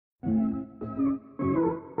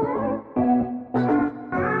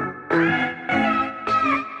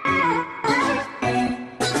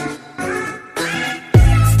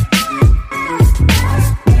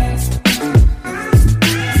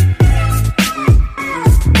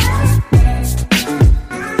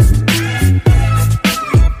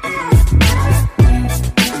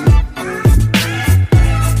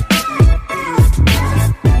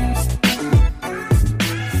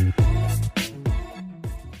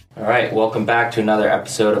Welcome back to another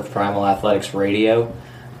episode of Primal Athletics Radio.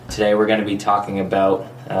 Today we're going to be talking about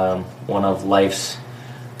one of life's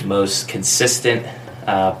most consistent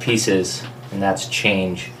pieces, and that's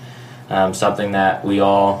change. Something that we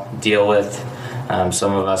all deal with.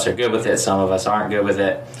 Some of us are good with it, some of us aren't good with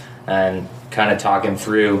it, and kind of talking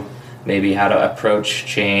through maybe how to approach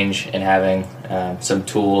change and having some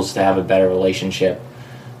tools to have a better relationship,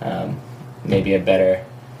 maybe a better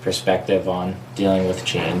perspective on dealing with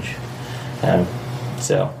change.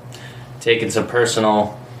 So taking some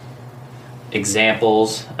personal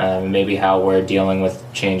examples, maybe how we're dealing with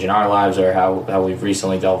change in our lives or how we've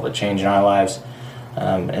recently dealt with change in our lives,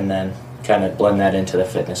 and then kind of blend that into the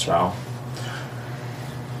fitness realm.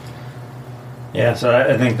 Yeah, so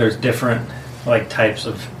I think there's different types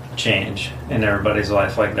of change in everybody's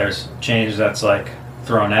life. There's change that's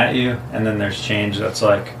thrown at you, and then there's change that's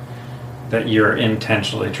that you're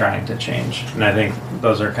intentionally trying to change. And I think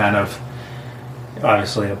those are kind of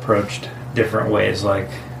obviously approached different ways. Like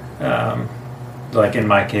in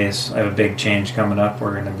my case, I have a big change coming up.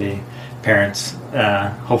 We're going to be parents,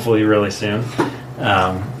 hopefully really soon,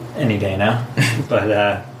 any day now. But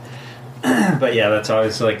yeah, that's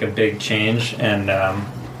always a big change. And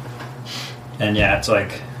yeah, it's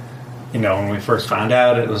when we first found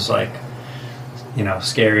out, it was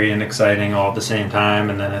scary and exciting all at the same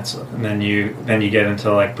time. And then you get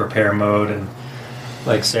into prepare mode, and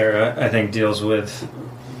Sarah, I think, deals with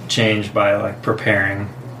change by preparing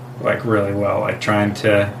really well, trying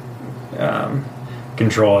to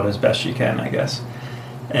control it as best you can, I guess.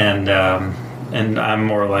 And I'm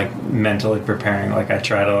more mentally preparing. I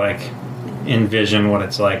try to envision what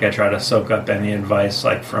it's like. I try to soak up any advice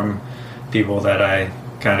from people that I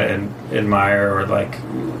kind of admire or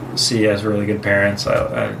see as really good parents.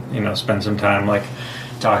 I spend some time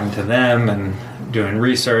talking to them and doing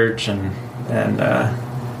research and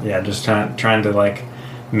just trying to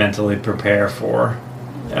mentally prepare for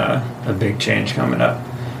a big change coming up.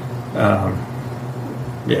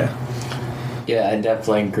 Yeah, I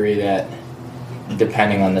definitely agree that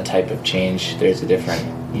depending on the type of change, there's a different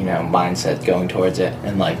mindset going towards it,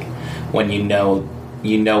 and when you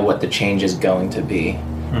know what the change is going to be,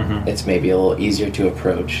 it's maybe a little easier to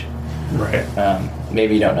approach. Right.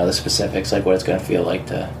 Maybe you don't know the specifics, what it's going to feel like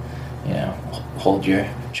to hold your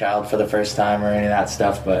child for the first time or any of that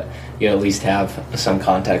stuff, but you at least have some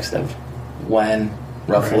context of when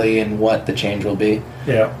roughly and what the change will be.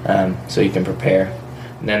 Yeah. So you can prepare.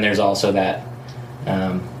 And then there's also that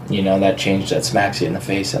that change that smacks you in the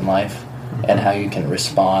face in life, and how you can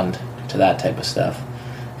respond to that type of stuff.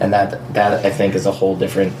 And that I think is a whole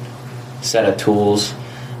different set of tools.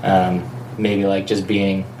 Maybe just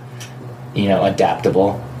being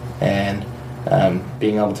adaptable and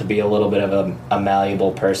being able to be a little bit of a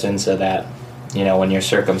malleable person, so that when your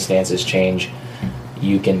circumstances change,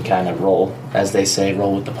 you can kind of roll, as they say,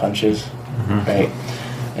 roll with the punches, right,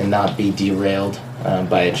 and not be derailed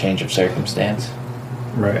by a change of circumstance.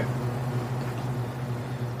 Right.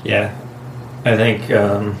 Yeah, I think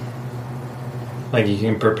you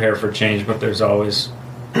can prepare for change, but there's always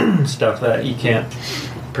stuff that you can't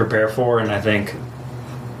prepare for. And I think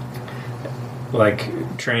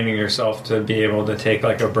training yourself to be able to take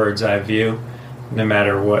a bird's eye view, no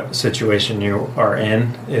matter what situation you are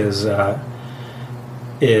in, is a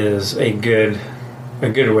good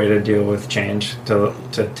way to deal with change. To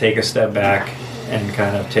take a step back and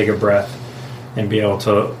kind of take a breath and be able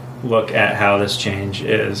to look at how this change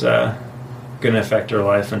is going to affect your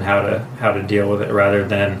life and how to deal with it, rather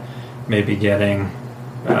than maybe getting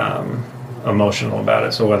emotional about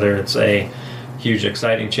it. So whether it's a huge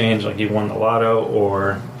exciting change you won the lotto,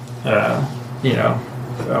 or a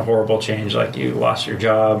horrible change you lost your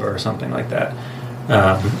job or something like that,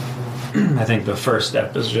 I think the first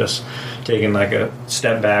step is just taking a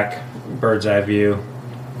step back, bird's eye view,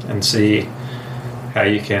 and see how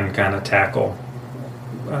you can kind of tackle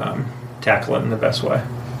it in the best way.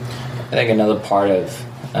 I think another part of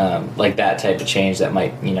that type of change that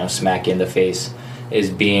might smack you in the face is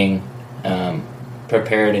being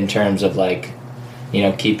prepared in terms of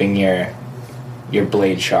keeping your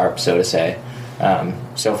blade sharp, so to say.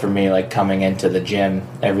 So for me, coming into the gym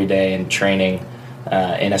every day and training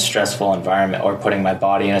in a stressful environment or putting my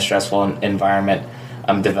body in a stressful environment,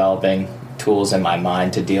 I'm developing tools in my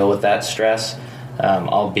mind to deal with that stress,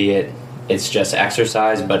 albeit it's just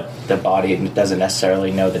exercise, but the body doesn't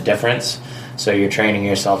necessarily know the difference. So you're training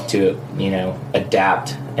yourself to,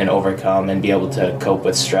 adapt and overcome and be able to cope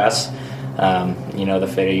with stress. The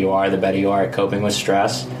fitter you are, the better you are at coping with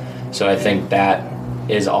stress. So I think that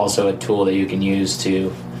is also a tool that you can use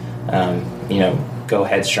to, go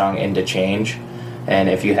headstrong into change. And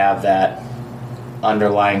if you have that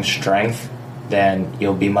underlying strength, then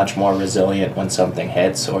you'll be much more resilient when something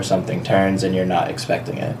hits or something turns and you're not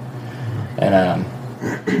expecting it. And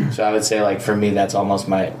so I would say, like, for me, that's almost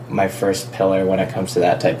my first pillar when it comes to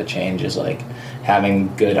that type of change, is like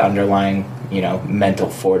having good underlying, mental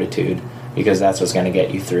fortitude, because that's what's going to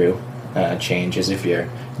get you through change. Is if you're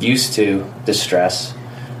used to the stress,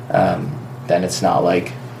 then it's not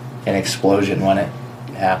like an explosion when it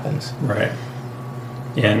happens. Right.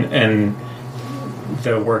 Yeah, and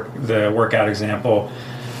the workout example,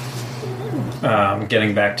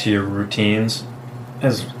 getting back to your routines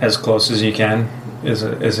as close as you can is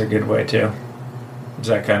a good way too.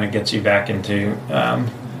 That kind of gets you back into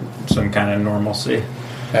some kind of normalcy,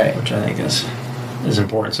 right, which I think is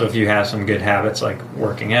important. So if you have some good habits like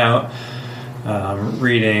working out,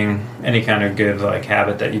 reading, any kind of good like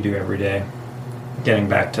habit that you do every day, getting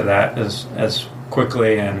back to that as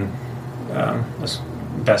quickly and as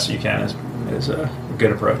best you can is a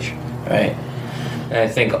good approach. Right. And I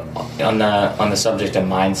think on the subject of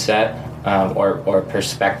mindset, or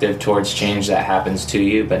perspective towards change that happens to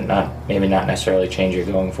you, but maybe not necessarily change you're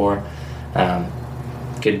going for,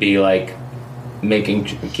 could be like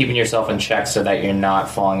keeping yourself in check so that you're not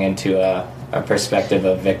falling into a perspective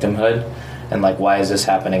of victimhood and like, why is this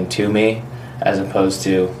happening to me, as opposed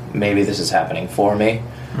to maybe this is happening for me.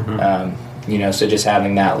 Mm-hmm. So just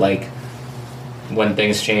having that, like, when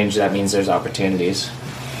things change, that means there's opportunities,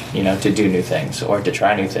 to do new things or to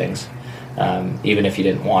try new things. Even if you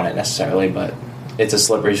didn't want it necessarily, but it's a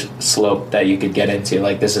slippery slope that you could get into,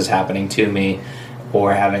 like, this is happening to me,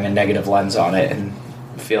 or having a negative lens on it and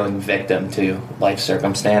feeling victim to life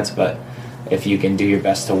circumstance. But if you can do your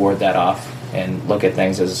best to ward that off and look at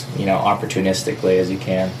things as, opportunistically as you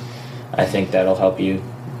can, I think that'll help you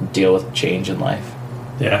deal with change in life.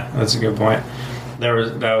 Yeah, that's a good point. That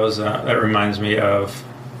reminds me of,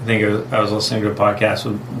 I was listening to a podcast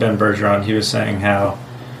with Ben Bergeron. He was saying how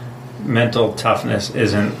mental toughness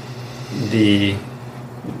isn't the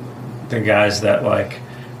guys that like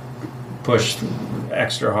push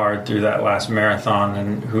extra hard through that last marathon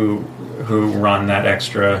and who run that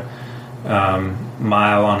extra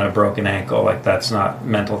mile on a broken ankle. Like, that's not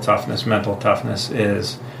mental toughness. Mental toughness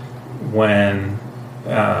is when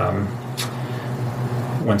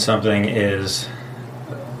something is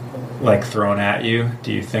like thrown at you.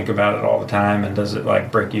 Do you think about it all the time, and does it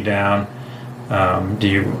like break you down? Do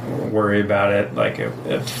you worry about it? Like,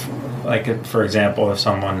 if for example, if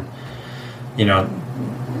someone,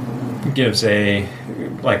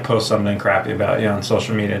 posts something crappy about you on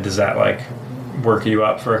social media, does that like work you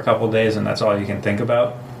up for a couple of days and that's all you can think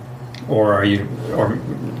about? Or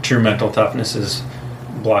true mental toughness is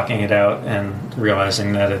blocking it out and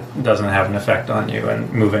realizing that it doesn't have an effect on you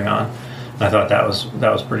and moving on. And I thought that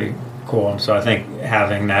was pretty cool. And so I think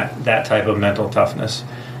having that type of mental toughness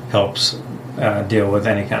helps deal with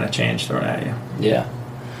any kind of change thrown at you. Yeah.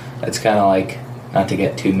 It's kind of like, not to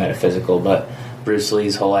get too metaphysical, but Bruce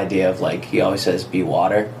Lee's whole idea of, like, he always says, be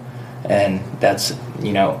water. And that's,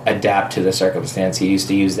 adapt to the circumstance. He used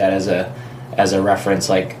to use that as a reference.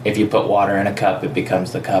 Like, if you put water in a cup, it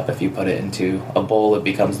becomes the cup. If you put it into a bowl, it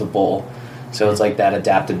becomes the bowl. So it's like that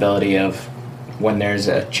adaptability of, when there's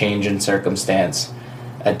a change in circumstance,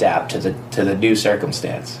 adapt to the new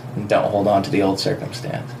circumstance. And don't hold on to the old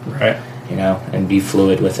circumstance. Right. And be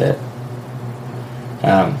fluid with it.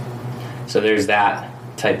 So there's that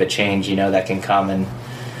type of change, that can come and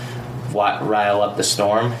rile up the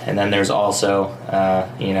storm. And then there's also,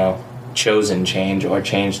 chosen change, or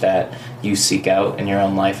change that you seek out in your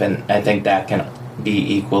own life. And I think that can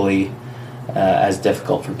be equally as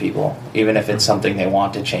difficult for people. Even if it's something they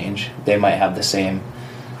want to change, they might have the same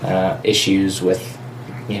issues with,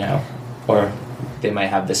 or they might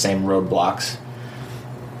have the same roadblocks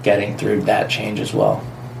getting through that change as well.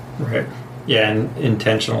 Right. Yeah, and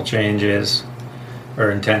intentional change is, I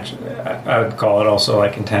would call it also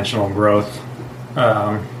like intentional growth.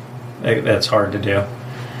 That's hard to do,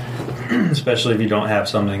 especially if you don't have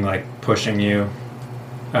something like pushing you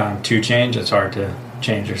to change. It's hard to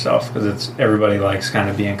change yourself because everybody likes kind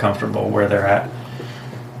of being comfortable where they're at.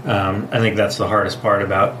 I think that's the hardest part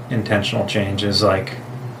about intentional change, is like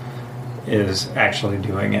is actually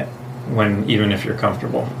doing it even if you're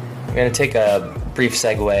comfortable. I'm going to take a brief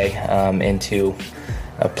segue into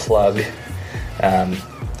a plug.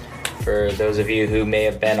 For those of you who may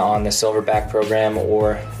have been on the Silverback program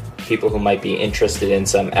or people who might be interested in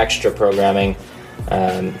some extra programming,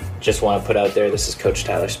 just want to put out there, this is Coach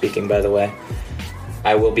Tyler speaking, by the way.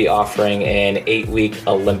 I will be offering an 8-week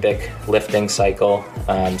Olympic lifting cycle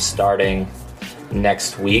starting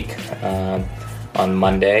next week on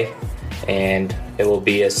Monday, and it will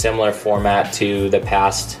be a similar format to the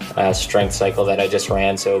past strength cycle that I just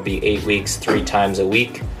ran. So it'll be 8 weeks, 3 times a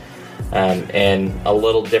week, and a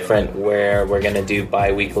little different where we're going to do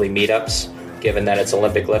bi-weekly meetups. Given that it's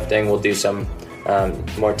Olympic lifting, we'll do some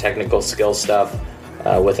more technical skill stuff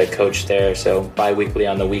with a coach there. So bi-weekly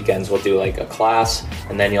on the weekends, we'll do like a class,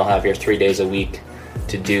 and then you'll have your 3 days a week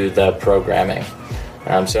to do the programming.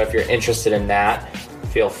 So if you're interested in that,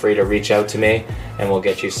 feel free to reach out to me, and we'll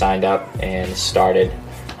get you signed up and started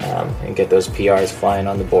and get those PRs flying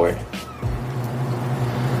on the board.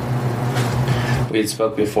 We had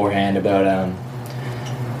spoke beforehand about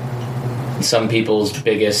some people's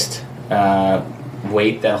biggest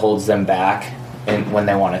weight that holds them back and when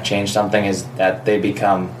they want to change something is that they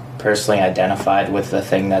become personally identified with the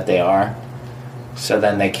thing that they are. So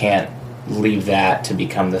then they can't leave that to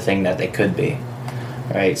become the thing that they could be.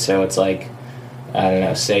 Right? So it's like,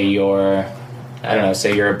 say you're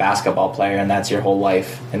a basketball player and that's your whole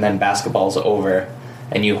life, and then basketball's over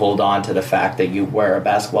and you hold on to the fact that you were a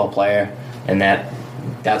basketball player and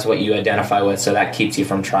that's what you identify with, so that keeps you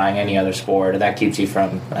from trying any other sport, or that keeps you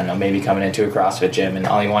from, maybe coming into a CrossFit gym and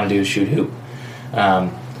all you want to do is shoot hoop.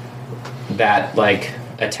 That like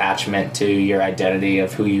attachment to your identity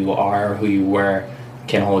of who you are, who you were,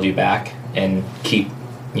 can hold you back and keep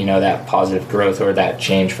that positive growth or that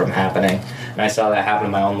change from happening. And I saw that happen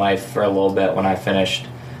in my own life for a little bit when I finished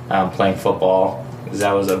playing football, because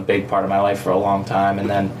that was a big part of my life for a long time. And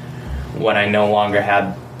then when I no longer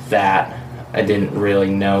had that, I didn't really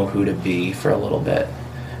know who to be for a little bit.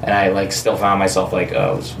 And I still found myself I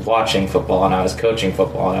was watching football and I was coaching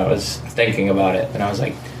football and I was thinking about it. And I was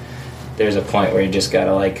like, there's a point where you just got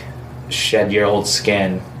to shed your old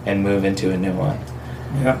skin and move into a new one.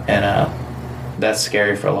 Yeah. And that's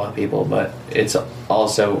scary for a lot of people, but it's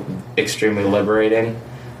also extremely liberating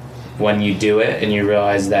when you do it and you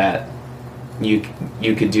realize that you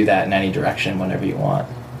could do that in any direction whenever you want.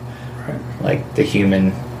 Right. The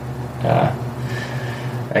human,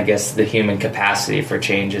 I guess the human capacity for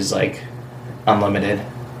change is unlimited.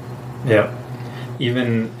 Yep.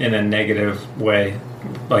 Even in a negative way,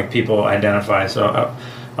 people identify. So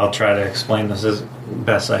I'll try to explain this as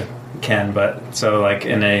best I can. But so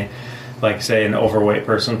in a, say an overweight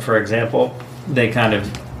person, for example, they kind of,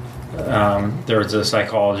 there was a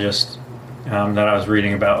psychologist that I was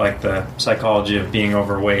reading about, the psychology of being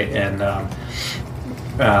overweight, and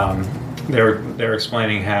they were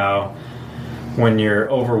explaining how when you're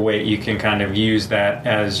overweight, you can kind of use that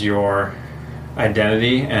as your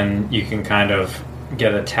identity, and you can kind of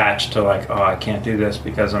get attached to I can't do this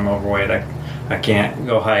because I'm overweight. I can't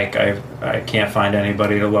go hike. I can't find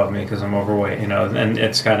anybody to love me because I'm overweight. And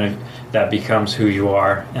it's kind of that becomes who you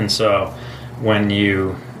are. And so when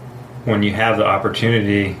you have the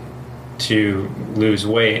opportunity to lose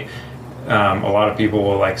weight, a lot of people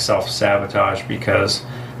will self-sabotage because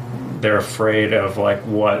they're afraid of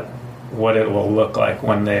what it will look like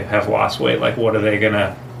when they have lost weight. What are they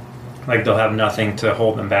gonna they'll have nothing to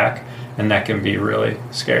hold them back, and that can be really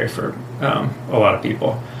scary for a lot of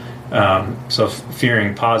people. So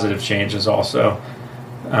fearing positive change is also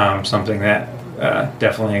something that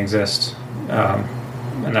definitely exists.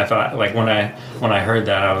 And I thought when I heard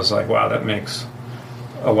that, I was like, wow, that makes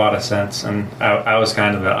a lot of sense. And I was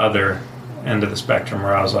kind of the other end of the spectrum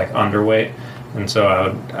where I was underweight. And so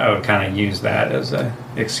I would kind of use that as an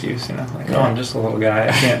excuse, oh, I'm just a little guy,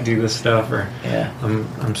 I can't do this stuff, or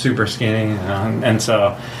I'm super skinny, And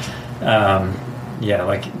so,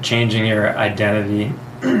 changing your identity,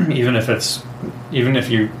 even if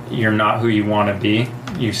you're not who you want to be,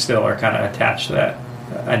 you still are kind of attached to that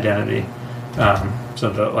identity. So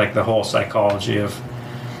the whole psychology of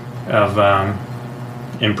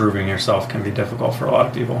improving yourself can be difficult for a lot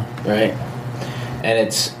of people. Right, and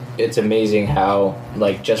it's amazing how,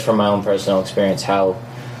 just from my own personal experience, how,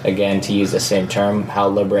 again, to use the same term, how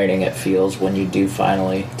liberating it feels when you do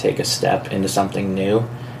finally take a step into something new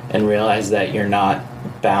and realize that you're not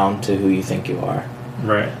bound to who you think you are.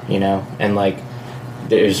 Right. And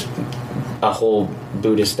there's a whole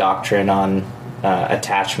Buddhist doctrine on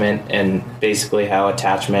attachment, and basically how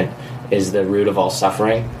attachment is the root of all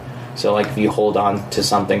suffering. So like if you hold on to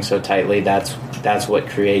something so tightly, that's what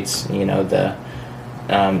creates, you know, the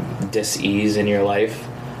dis-ease in your life,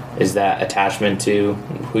 is that attachment to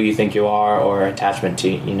who you think you are, or attachment to,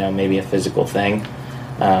 you know, maybe a physical thing.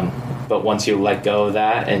 But once you let go of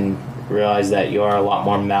that and realize that you are a lot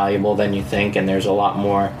more malleable than you think, and there's a lot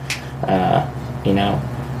more, you know,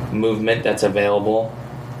 movement that's available,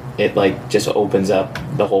 it like just opens up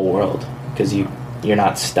the whole world, because you're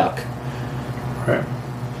not stuck. Right.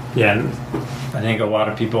 Yeah, and I think a lot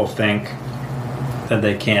of people think that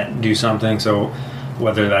they can't do something. So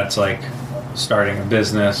whether that's like starting a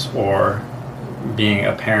business or being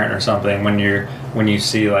a parent or something, when you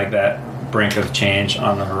see like that brink of change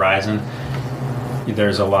on the horizon,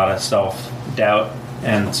 there's a lot of self-doubt.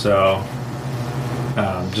 And so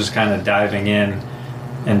just kind of diving in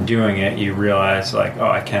and doing it, you realize like, oh,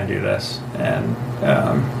 I can do this, and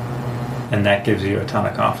that gives you a ton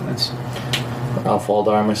of confidence. Ralph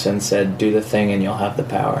Waldo Emerson said, "Do the thing and you'll have the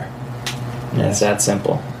power." And it's that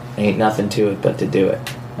simple. Ain't nothing to it but to do it.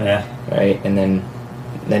 Yeah. Right? And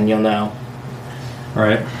then you'll know.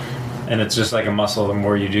 Right. And it's just like a muscle. The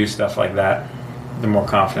more you do stuff like that, the more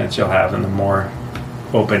confidence you'll have, and the more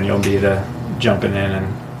open you'll be to jumping in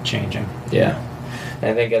and changing. Yeah.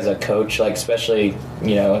 And I think as a coach, like especially,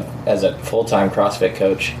 you know, as a full-time CrossFit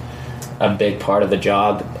coach, a big part of the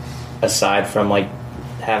job, aside from like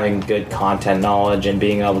having good content knowledge and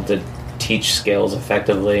being able to teach skills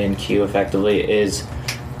effectively and cue effectively, is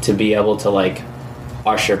to be able to like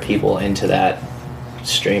usher people into that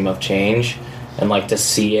stream of change, and like to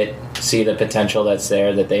see the potential that's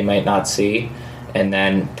there that they might not see, and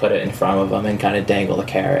then put it in front of them and kind of dangle the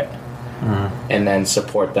carrot, and then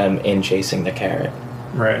support them in chasing the carrot.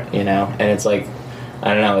 Right. You know, and it's like,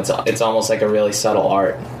 I don't know, it's almost like a really subtle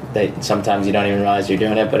art that sometimes you don't even realize you're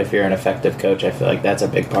doing it, but if you're an effective coach, I feel like that's a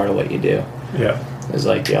big part of what you do. Yeah. It's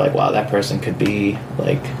like, you're like, wow, that person could be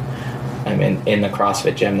like, I mean, in the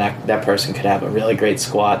CrossFit gym, that person could have a really great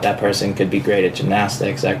squat, that person could be great at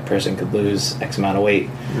gymnastics, that person could lose X amount of weight.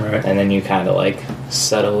 Right. And then you kind of like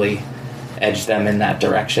subtly edge them in that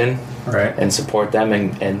direction. Right. And support them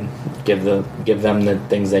and give them the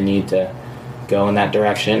things they need to go in that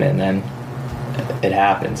direction, and then it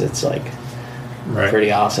happens. It's like pretty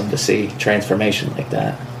awesome to see transformation like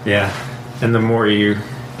that. Yeah. And the more you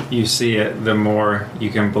see it, the more you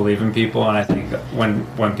can believe in people. And I think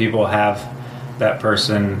when people have that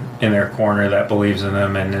person in their corner that believes in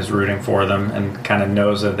them and is rooting for them and kind of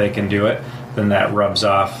knows that they can do it, then that rubs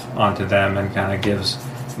off onto them and kind of gives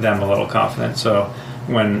them a little confidence. So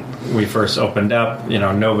when we first opened up, you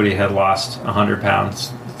know, nobody had lost 100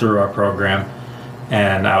 pounds through our program,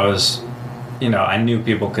 and I was, you know, I knew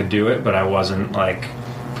people could do it, but I wasn't like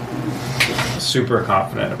super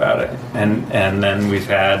confident about it. And then we've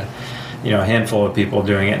had, you know, a handful of people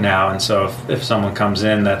doing it now, and so if someone comes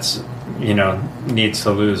in that's, you know, needs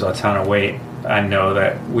to lose a ton of weight, I know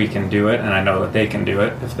that we can do it, and I know that they can do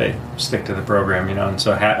it if they stick to the program, you know. And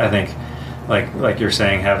so I think, like you're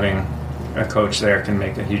saying, having a coach there can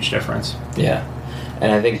make a huge difference. Yeah.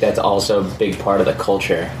 And I think that's also a big part of the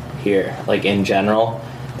culture here, like in general,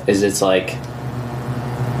 is it's like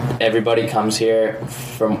everybody comes here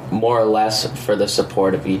from more or less for the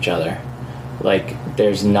support of each other. Like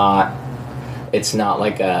it's not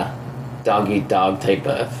like a dog-eat-dog type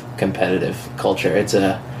of competitive culture. It's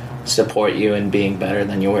a support you in being better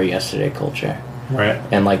than you were yesterday culture. Right.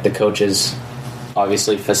 And like the coaches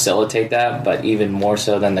obviously facilitate that, but even more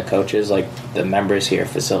so than the coaches, like the members here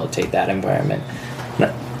facilitate that environment.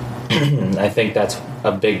 I think that's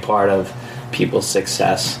a big part of people's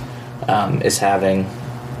success, is having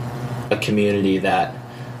a community that,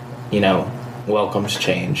 you know, welcomes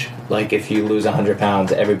change. Like if you lose 100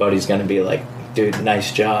 pounds, everybody's going to be like, dude,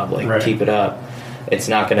 nice job, like keep it up. It's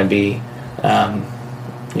not going to be,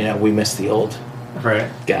 you know, we miss the old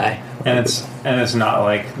guy. And it's not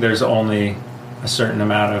like there's only a certain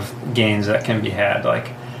amount of gains that can be had. Like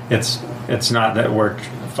it's not that we're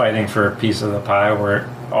fighting for a piece of the pie. We're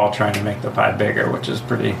all trying to make the pie bigger, which is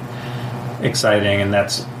pretty exciting, and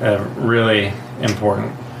that's a really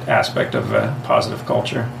important aspect of a positive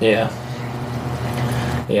culture. Yeah,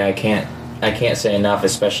 I can't say enough,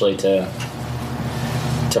 especially to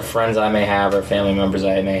friends I may have or family members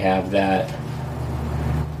I may have that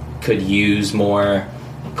could use more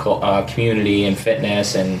community and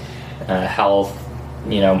fitness and health,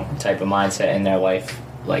 you know, type of mindset in their life,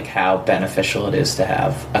 like how beneficial it is to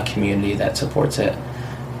have a community that supports it,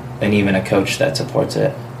 and even a coach that supports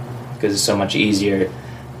it, because it's so much easier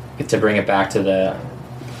to bring it back to the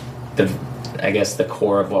I guess the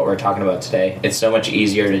core of what we're talking about today. It's so much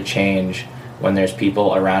easier to change when there's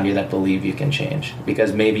people around you that believe you can change.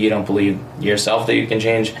 Because maybe you don't believe yourself that you can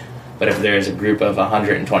change, but if there's a group of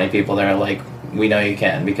 120 people that are like, we know you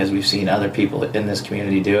can because we've seen other people in this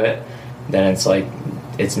community do it, then it's like,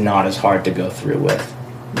 it's not as hard to go through with.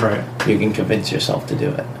 Right. You can convince yourself to do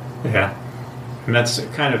it. Yeah. And that's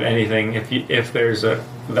kind of anything. If there's the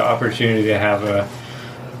opportunity to have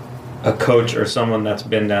a coach or someone that's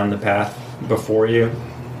been down the path before you,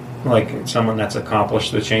 like someone that's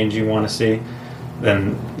accomplished the change you want to see,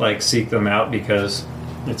 then like seek them out, because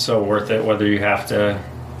it's so worth it, whether you have to,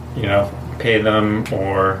 pay them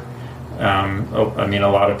or, I mean, a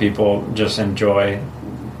lot of people just enjoy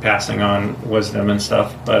passing on wisdom and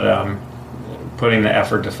stuff, but putting the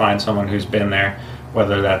effort to find someone who's been there,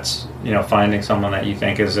 whether that's, finding someone that you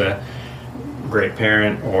think is a great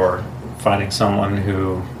parent, or finding someone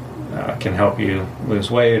who can help you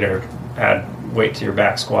lose weight or add weight to your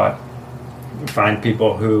back squat. Find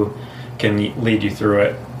people who can lead you through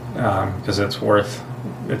it, because it's worth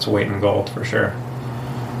its weight in gold for sure.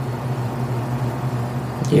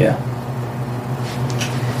 Yeah.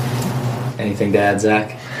 Anything to add,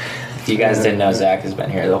 Zach? If you guys didn't know, Zach has been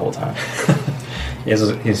here the whole time.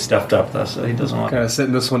 He's stuffed up though, so he doesn't want. Kind of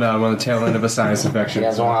sitting this one out. I'm on the tail end of a sinus He infection.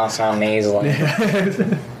 doesn't want to sound nasal.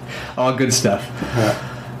 All good stuff.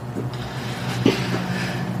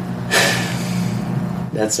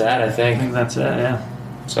 That's that, I I think. think that's it. Yeah.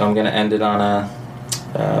 So I'm going to end it on a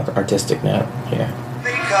artistic note here.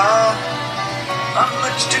 I'm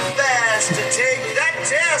much too fast to take that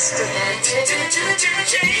test.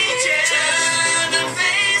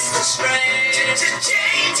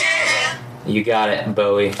 You got it,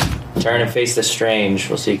 Bowie. Turn and face the strange.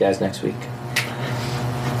 We'll see you guys next week.